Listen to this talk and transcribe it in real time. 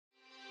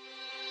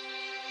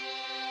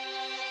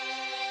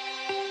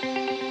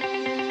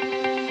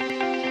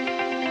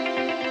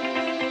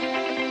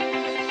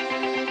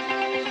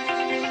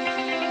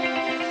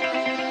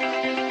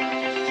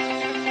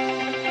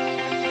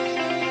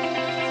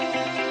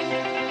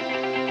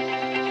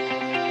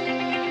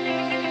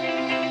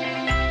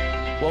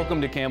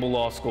Welcome to Campbell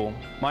Law School.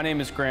 My name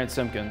is Grant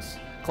Simpkins,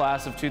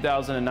 class of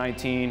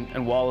 2019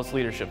 and Wallace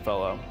Leadership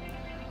Fellow.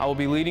 I will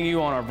be leading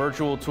you on our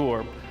virtual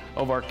tour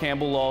of our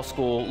Campbell Law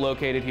School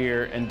located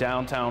here in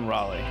downtown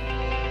Raleigh.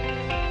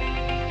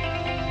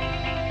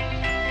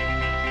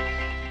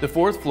 The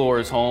fourth floor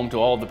is home to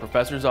all of the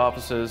professor's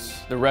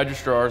offices, the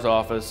registrar's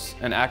office,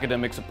 and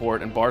academic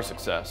support and bar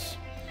success.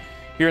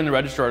 Here in the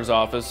registrar's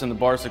office and the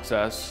bar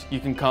success, you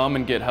can come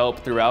and get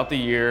help throughout the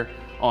year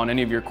on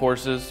any of your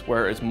courses,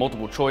 where it's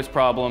multiple choice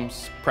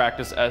problems,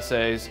 practice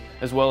essays,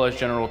 as well as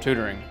general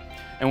tutoring.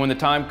 And when the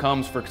time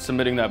comes for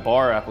submitting that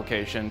bar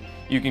application,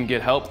 you can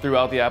get help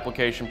throughout the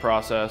application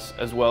process,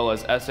 as well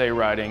as essay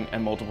writing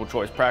and multiple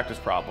choice practice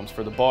problems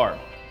for the bar.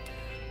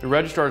 The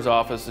registrar's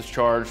office is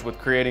charged with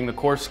creating the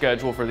course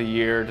schedule for the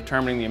year,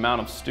 determining the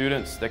amount of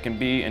students that can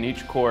be in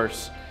each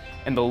course,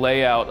 and the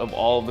layout of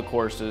all of the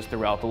courses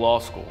throughout the law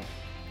school.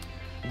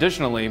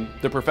 Additionally,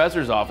 the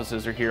professor's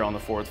offices are here on the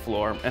fourth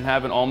floor and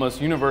have an almost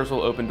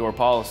universal open door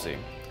policy.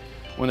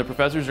 When the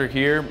professors are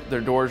here, their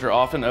doors are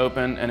often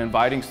open and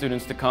inviting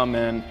students to come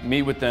in,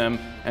 meet with them,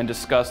 and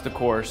discuss the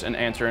course and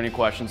answer any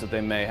questions that they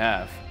may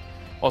have.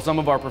 While some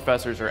of our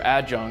professors are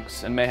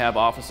adjuncts and may have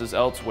offices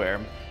elsewhere,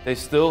 they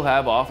still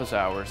have office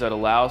hours that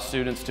allow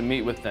students to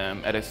meet with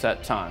them at a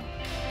set time.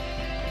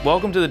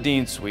 Welcome to the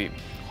Dean's Suite,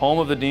 home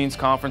of the Dean's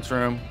Conference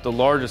Room, the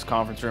largest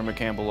conference room at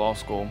Campbell Law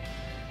School,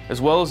 as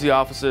well as the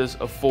offices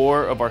of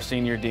 4 of our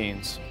senior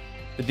deans.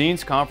 The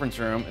Dean's Conference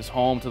Room is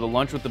home to the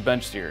Lunch with the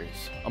Bench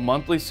series, a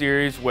monthly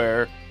series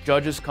where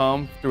judges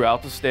come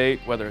throughout the state,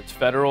 whether it's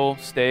federal,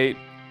 state,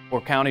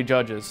 or county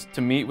judges,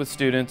 to meet with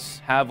students,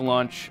 have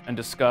lunch, and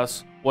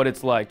discuss what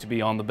it's like to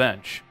be on the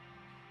bench.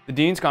 The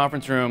Dean's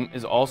Conference Room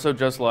is also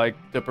just like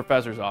the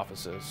professor's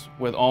offices,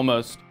 with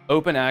almost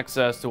open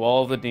access to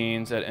all of the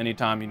deans at any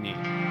time you need.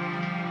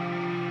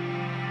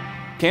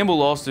 Campbell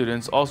Law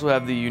students also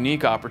have the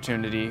unique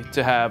opportunity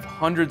to have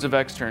hundreds of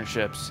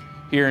externships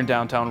here in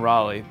downtown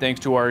Raleigh,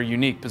 thanks to our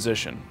unique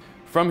position.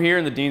 From here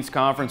in the Dean's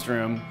Conference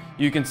Room,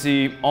 you can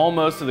see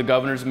almost of the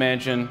Governor's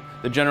Mansion,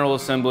 the General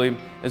Assembly,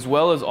 as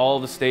well as all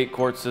of the state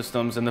court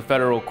systems and the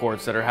federal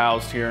courts that are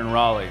housed here in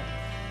Raleigh.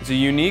 It's a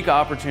unique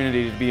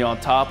opportunity to be on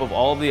top of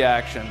all of the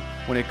action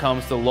when it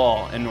comes to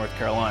law in North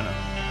Carolina.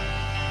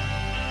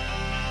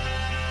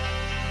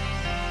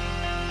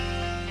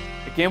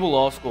 At Campbell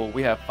Law School,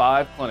 we have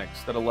 5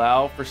 clinics that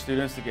allow for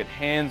students to get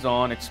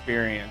hands-on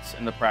experience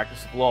in the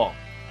practice of law.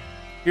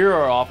 Here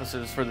are our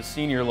offices for the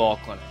Senior Law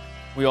Clinic.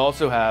 We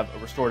also have a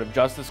Restorative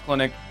Justice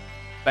Clinic,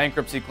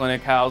 Bankruptcy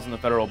Clinic housed in the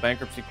Federal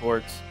Bankruptcy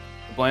Courts,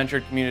 the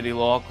Blanchard Community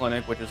Law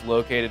Clinic, which is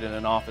located in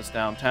an office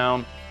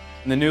downtown,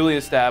 and the newly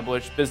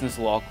established Business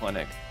Law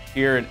Clinic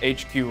here in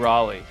HQ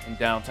Raleigh in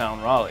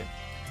downtown Raleigh.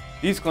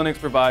 These clinics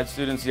provide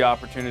students the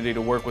opportunity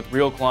to work with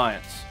real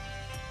clients,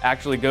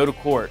 actually go to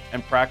court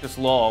and practice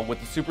law with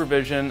the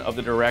supervision of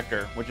the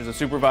director, which is a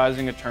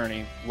supervising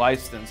attorney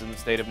licensed in the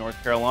state of North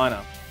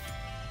Carolina.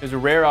 It's a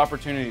rare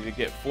opportunity to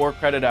get 4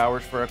 credit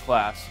hours for a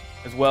class,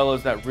 as well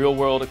as that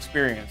real-world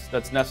experience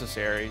that's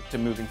necessary to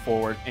moving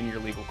forward in your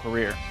legal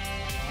career.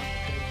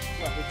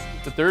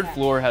 The 3rd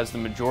floor has the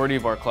majority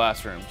of our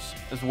classrooms,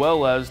 as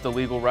well as the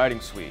legal writing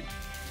suite.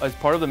 As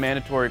part of the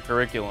mandatory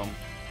curriculum,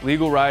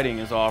 legal writing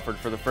is offered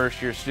for the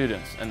first-year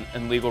students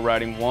in Legal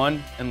Writing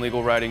 1 and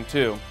Legal Writing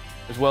 2,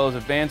 as well as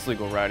Advanced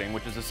Legal Writing,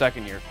 which is a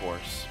second-year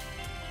course.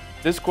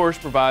 This course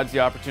provides the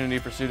opportunity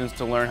for students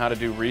to learn how to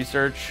do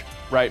research,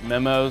 write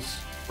memos,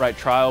 write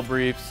trial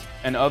briefs,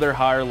 and other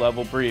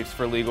higher-level briefs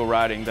for legal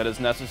writing that is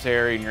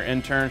necessary in your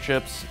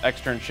internships,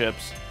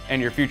 externships,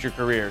 and your future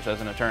careers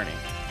as an attorney.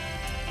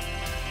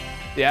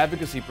 The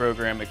advocacy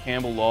program at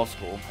Campbell Law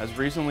School has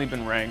recently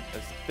been ranked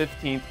as the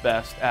 15th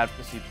best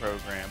advocacy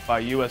program by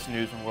U.S.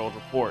 News & World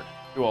Report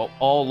through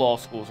all law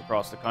schools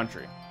across the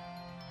country.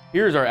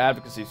 Here's our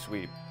advocacy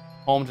suite,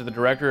 home to the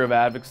Director of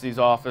Advocacy's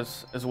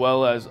office, as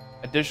well as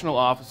additional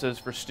offices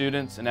for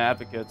students and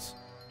advocates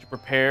to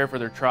prepare for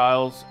their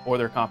trials or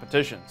their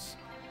competitions.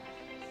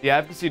 The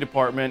Advocacy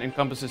Department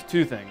encompasses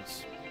 2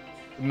 things: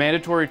 the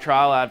mandatory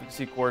trial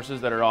advocacy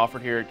courses that are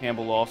offered here at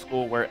Campbell Law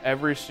School, where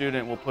every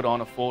student will put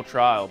on a full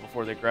trial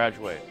before they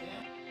graduate.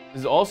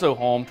 This is also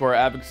home to our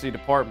Advocacy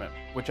Department,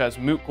 which has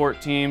moot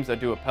court teams that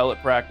do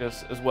appellate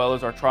practice, as well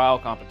as our trial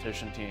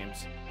competition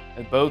teams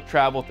that both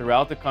travel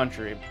throughout the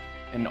country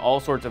in all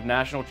sorts of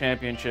national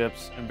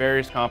championships and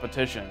various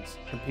competitions,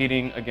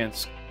 competing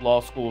against law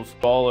schools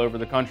all over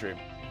the country.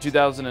 In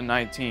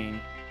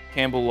 2019,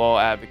 Campbell Law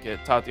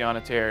advocate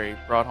Tatiana Terry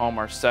brought home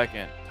our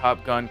 2nd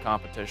Top Gun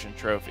competition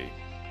trophy.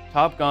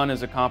 Top Gun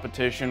is a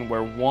competition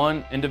where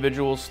one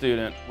individual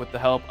student, with the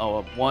help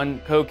of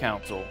one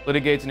co-counsel,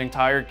 litigates an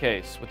entire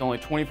case with only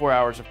 24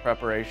 hours of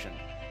preparation.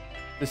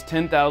 This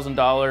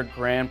 $10,000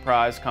 grand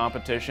prize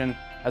competition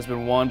has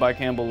been won by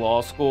Campbell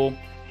Law School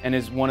and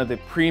is one of the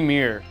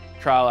premier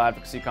trial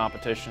advocacy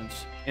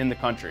competitions in the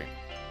country.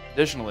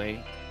 Additionally,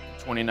 in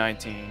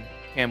 2019,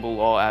 Campbell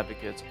Law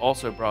advocates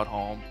also brought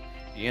home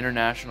the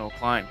International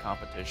Client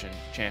Competition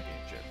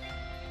Championship,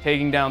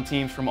 taking down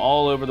teams from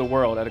all over the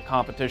world at a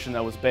competition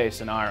that was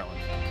based in Ireland.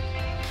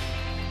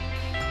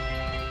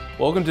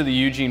 Welcome to the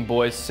Eugene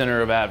Boyce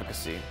Center of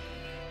Advocacy.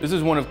 This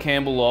is one of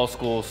Campbell Law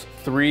School's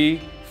 3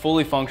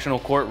 fully functional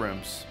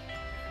courtrooms.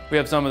 We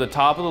have some of the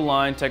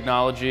top-of-the-line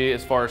technology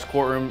as far as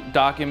courtroom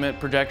document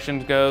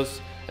projection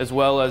goes, as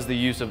well as the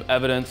use of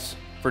evidence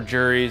for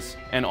juries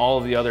and all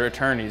of the other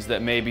attorneys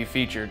that may be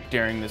featured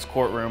during this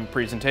courtroom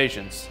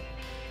presentations.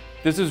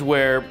 This is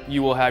where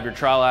you will have your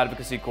trial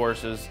advocacy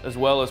courses as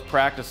well as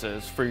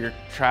practices for your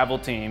travel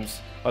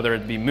teams, whether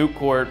it be moot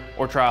court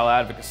or trial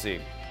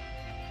advocacy.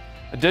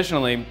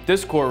 Additionally,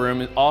 this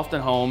courtroom is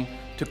often home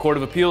to Court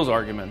of Appeals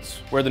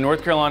arguments, where the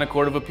North Carolina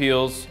Court of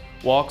Appeals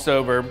walks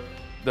over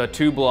the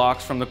 2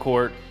 blocks from the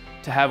court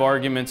to have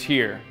arguments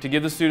here, to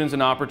give the students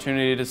an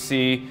opportunity to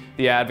see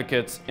the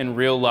advocates in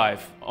real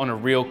life on a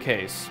real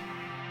case.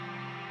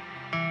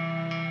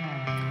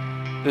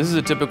 This is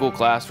a typical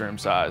classroom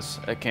size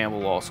at Campbell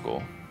Law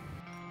School.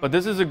 But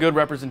this is a good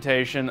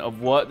representation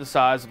of what the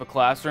size of a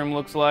classroom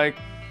looks like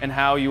and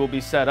how you will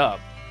be set up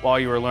while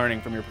you are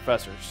learning from your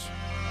professors.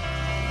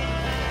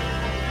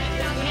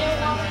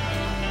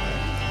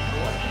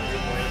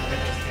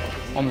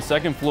 On the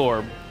 2nd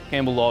floor,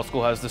 Campbell Law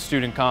School has the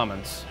Student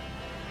Commons.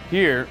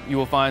 Here, you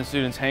will find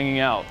students hanging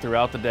out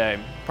throughout the day,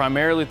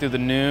 primarily through the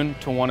noon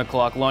to 1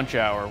 o'clock lunch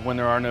hour when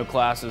there are no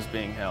classes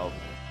being held.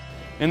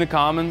 In the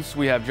Commons,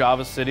 we have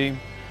Java City,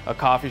 a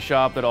coffee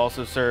shop that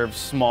also serves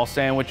small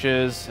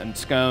sandwiches and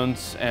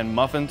scones and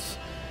muffins.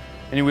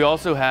 And we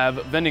also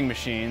have vending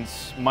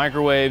machines,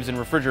 microwaves, and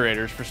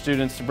refrigerators for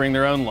students to bring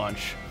their own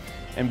lunch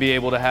and be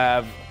able to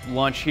have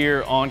lunch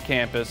here on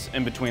campus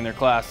in between their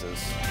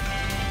classes.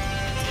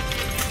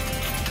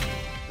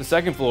 The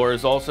 2nd floor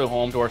is also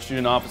home to our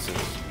student offices.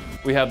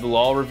 We have the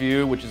Law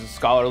Review, which is a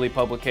scholarly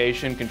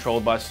publication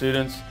controlled by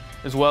students,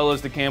 as well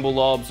as the Campbell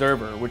Law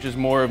Observer, which is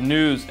more of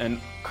news and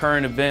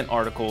current event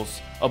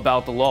articles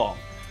about the law.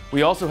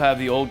 We also have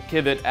the Old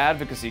Kivett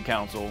Advocacy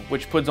Council,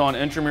 which puts on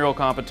intramural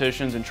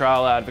competitions in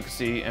trial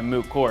advocacy and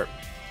moot court.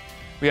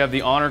 We have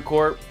the Honor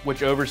Court,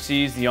 which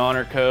oversees the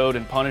Honor Code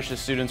and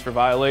punishes students for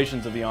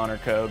violations of the Honor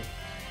Code.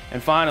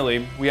 And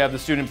finally, we have the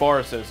Student Bar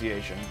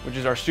Association, which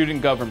is our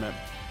student government.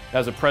 It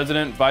has a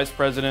president, vice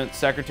president,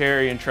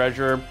 secretary, and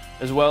treasurer,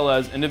 as well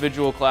as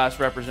individual class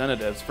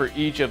representatives for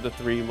each of the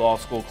 3 law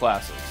school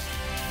classes.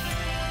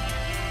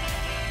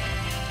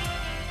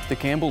 The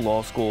Campbell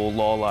Law School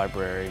Law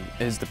Library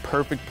is the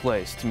perfect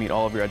place to meet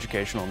all of your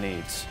educational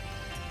needs.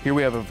 Here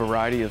we have a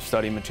variety of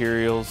study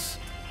materials,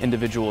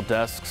 individual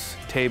desks,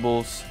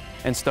 tables,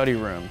 and study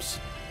rooms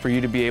for you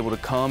to be able to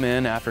come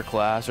in after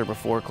class or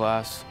before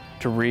class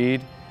to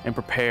read and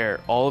prepare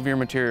all of your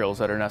materials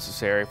that are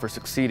necessary for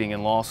succeeding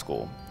in law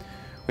school.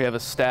 We have a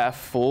staff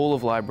full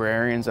of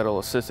librarians that will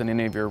assist in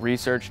any of your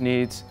research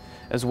needs,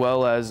 as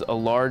well as a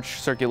large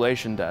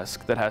circulation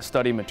desk that has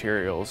study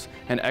materials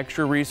and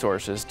extra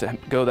resources to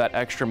go that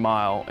extra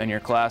mile in your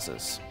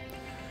classes.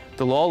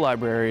 The Law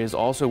Library is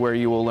also where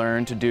you will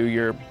learn to do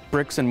your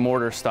bricks and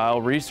mortar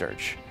style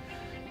research.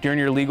 During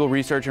your legal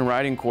research and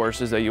writing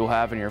courses that you'll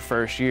have in your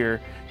first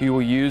year, you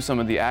will use some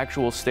of the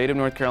actual state of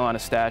North Carolina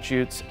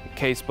statutes,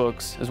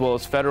 casebooks, as well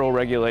as federal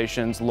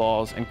regulations,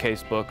 laws, and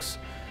casebooks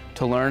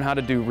to learn how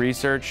to do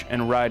research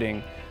and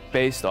writing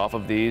based off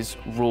of these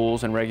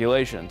rules and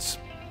regulations.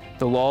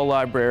 The Law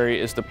Library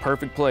is the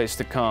perfect place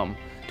to come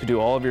to do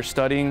all of your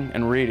studying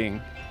and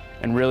reading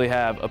and really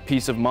have a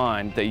peace of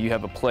mind that you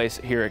have a place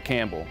here at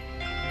Campbell.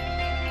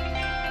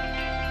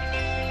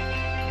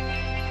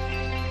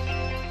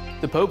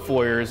 The Pope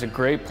Foyer is a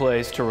great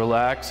place to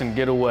relax and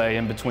get away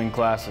in between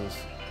classes,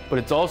 but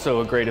it's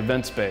also a great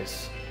event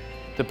space.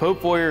 The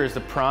Pope Foyer is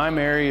the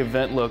primary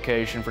event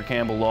location for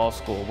Campbell Law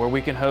School, where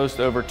we can host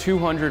over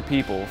 200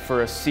 people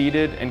for a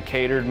seated and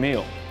catered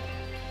meal.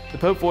 The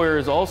Pope Foyer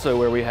is also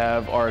where we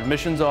have our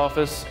admissions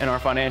office and our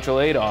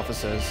financial aid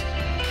offices.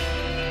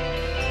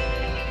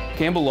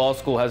 Campbell Law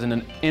School has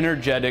an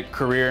energetic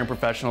career and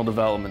professional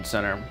development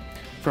center.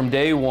 From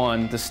day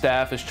one, the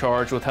staff is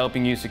charged with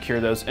helping you secure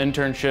those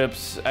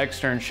internships,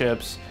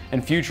 externships,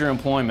 and future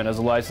employment as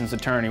a licensed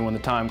attorney when the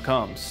time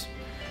comes.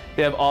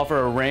 They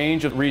offer a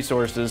range of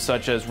resources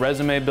such as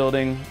resume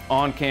building,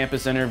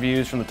 on-campus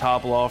interviews from the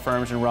top law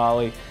firms in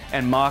Raleigh,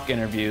 and mock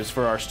interviews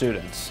for our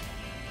students.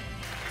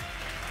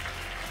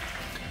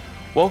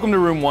 Welcome to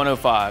room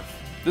 105.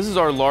 This is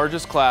our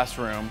largest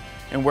classroom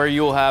and where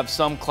you will have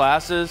some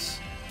classes,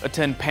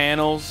 attend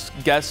panels,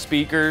 guest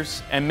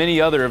speakers, and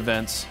many other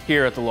events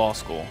here at the law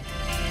school.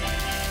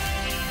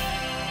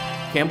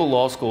 Campbell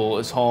Law School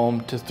is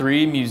home to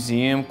 3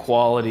 museum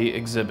quality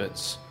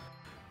exhibits.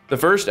 The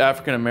first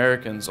African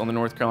Americans on the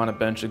North Carolina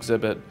bench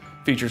exhibit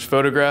features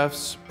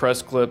photographs,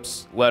 press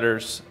clips,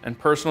 letters, and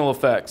personal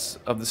effects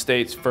of the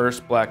state's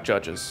first black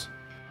judges.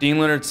 Dean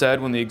Leonard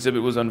said when the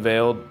exhibit was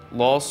unveiled,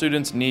 law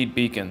students need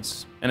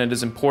beacons, and it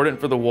is important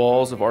for the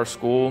walls of our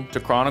school to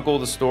chronicle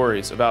the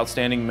stories of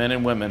outstanding men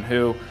and women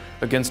who,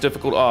 against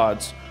difficult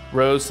odds,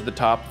 rose to the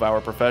top of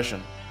our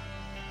profession.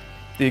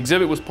 The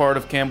exhibit was part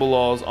of Campbell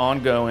Law's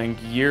ongoing,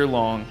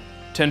 year-long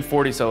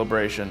 1040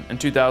 celebration in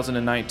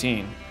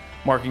 2019,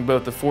 marking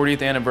both the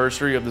 40th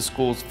anniversary of the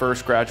school's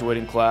first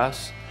graduating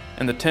class,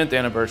 and the 10th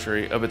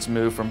anniversary of its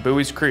move from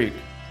Buies Creek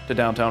to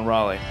downtown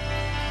Raleigh.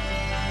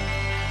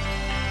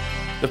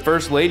 The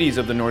First Ladies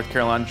of the North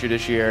Carolina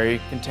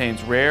Judiciary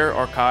contains rare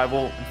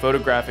archival and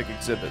photographic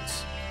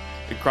exhibits.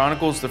 It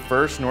chronicles the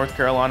first North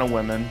Carolina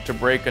women to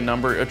break a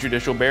number of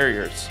judicial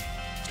barriers,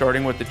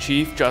 starting with the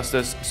Chief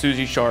Justice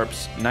Susie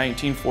Sharp's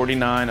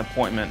 1949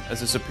 appointment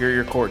as a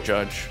Superior Court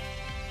judge.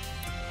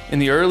 In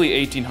the early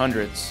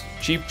 1800s,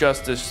 Chief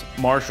Justice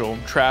Marshall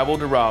traveled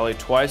to Raleigh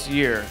twice a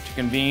year to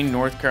convene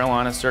North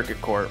Carolina Circuit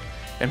Court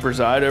and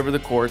preside over the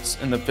courts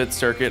in the Fifth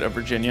Circuit of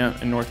Virginia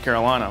and North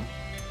Carolina.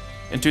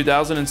 In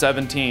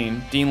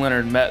 2017, Dean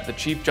Leonard met the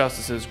Chief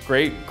Justice's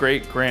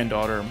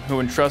great-great-granddaughter, who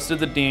entrusted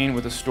the Dean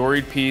with a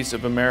storied piece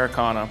of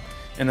Americana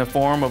in the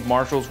form of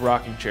Marshall's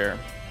rocking chair.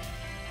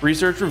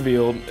 Research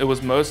revealed it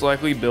was most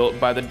likely built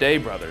by the Day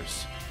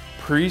brothers,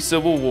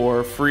 pre-Civil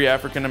War free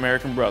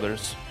African-American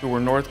brothers who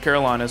were North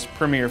Carolina's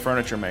premier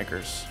furniture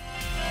makers.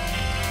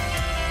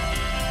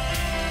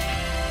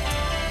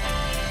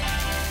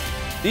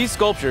 These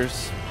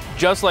sculptures,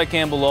 just like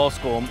Campbell Law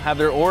School, have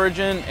their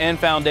origin and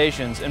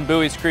foundations in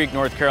Buies Creek,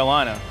 North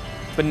Carolina,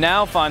 but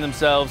now find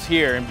themselves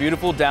here in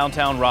beautiful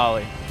downtown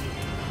Raleigh.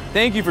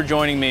 Thank you for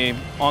joining me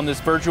on this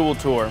virtual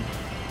tour.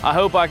 I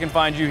hope I can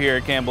find you here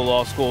at Campbell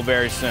Law School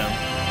very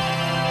soon.